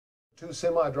Two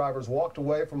semi-drivers walked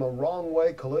away from a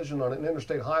wrong-way collision on an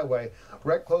interstate highway.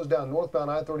 Wreck closed down northbound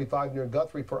I-35 near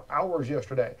Guthrie for hours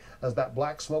yesterday. As that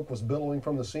black smoke was billowing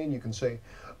from the scene, you can see.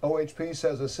 OHP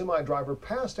says a semi-driver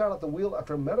passed out at the wheel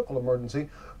after a medical emergency,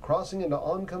 crossing into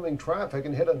oncoming traffic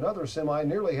and hit another semi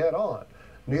nearly head-on.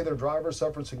 Neither driver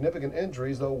suffered significant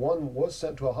injuries, though one was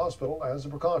sent to a hospital as a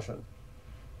precaution.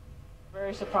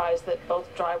 Very surprised that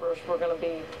both drivers were going to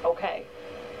be okay,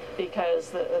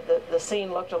 because the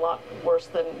scene looked a lot worse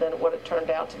than what it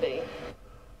turned out to be.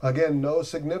 Again, no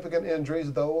significant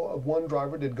injuries, though one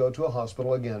driver did go to a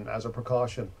hospital again as a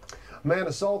precaution. A man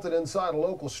assaulted inside a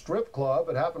local strip club.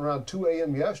 It happened around 2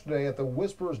 a.m. yesterday at the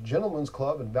Whispers Gentlemen's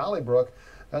Club in Valley Brook.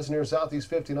 That's near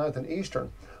Southeast 59th and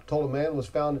Eastern. Told a man was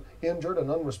found injured and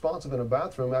unresponsive in a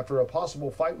bathroom after a possible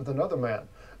fight with another man.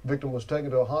 Victim was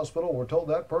taken to a hospital. We're told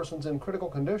that person's in critical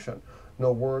condition.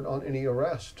 No word on any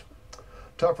arrest.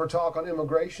 Tougher talk on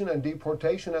immigration and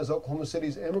deportation as Oklahoma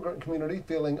City's immigrant community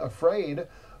feeling afraid. A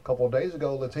couple of days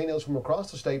ago, Latinos from across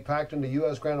the state packed into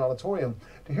U.S. Grand Auditorium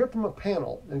to hear from a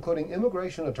panel, including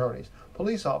immigration attorneys,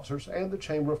 police officers, and the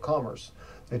Chamber of Commerce.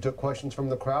 They took questions from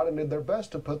the crowd and did their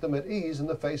best to put them at ease in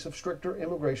the face of stricter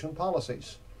immigration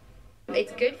policies.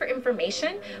 It's good for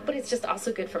information, but it's just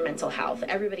also good for mental health.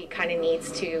 Everybody kind of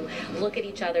needs to look at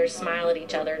each other, smile at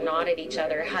each other, nod at each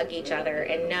other, hug each other,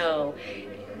 and know,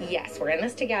 yes, we're in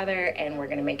this together and we're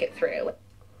going to make it through.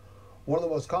 One of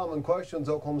the most common questions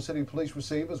Oklahoma City police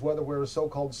receive is whether we're a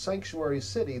so-called sanctuary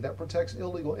city that protects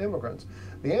illegal immigrants.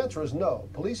 The answer is no.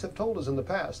 Police have told us in the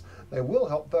past they will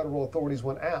help federal authorities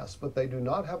when asked, but they do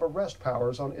not have arrest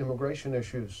powers on immigration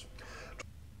issues.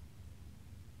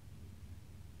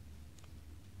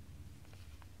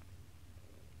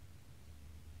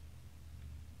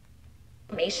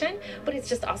 But it's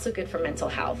just also good for mental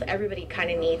health. Everybody kind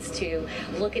of needs to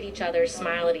look at each other,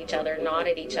 smile at each other, nod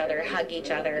at each other, hug each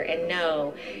other, and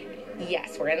know,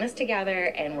 yes, we're in this together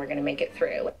and we're going to make it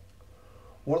through.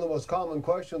 One of the most common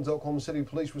questions Oklahoma City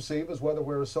police receive is whether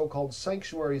we're a so-called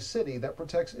sanctuary city that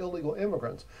protects illegal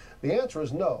immigrants. The answer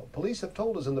is no. Police have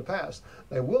told us in the past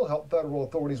they will help federal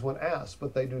authorities when asked,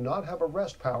 but they do not have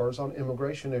arrest powers on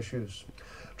immigration issues.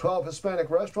 12 Hispanic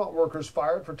restaurant workers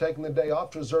fired for taking the day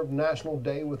off to observe National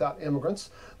Day Without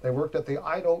Immigrants. They worked at the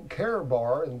I Don't Care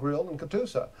bar and grill in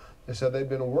Catoosa. They said they'd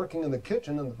been working in the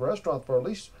kitchen in the restaurant for at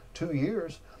least 2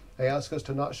 years. They asked us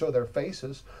to not show their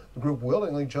faces. The group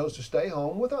willingly chose to stay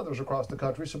home with others across the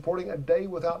country supporting a day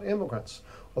without immigrants.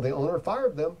 Well, the owner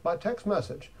fired them by text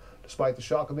message. Despite the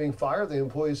shock of being fired, the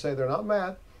employees say they're not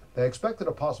mad. They expected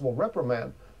a possible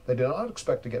reprimand. They did not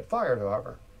expect to get fired,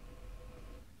 however.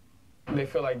 They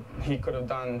feel like he could have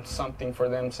done something for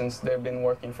them since they've been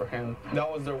working for him. That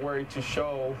was their worry, to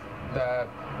show that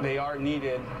they are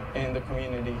needed in the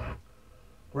community.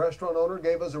 Restaurant owner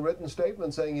gave us a written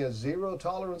statement saying he has zero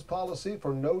tolerance policy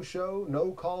for no-show,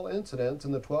 no-call incidents,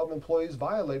 and the 12 employees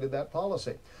violated that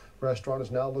policy. The restaurant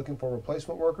is now looking for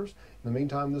replacement workers. In the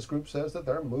meantime, this group says that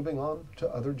they're moving on to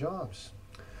other jobs.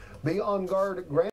 Be on guard.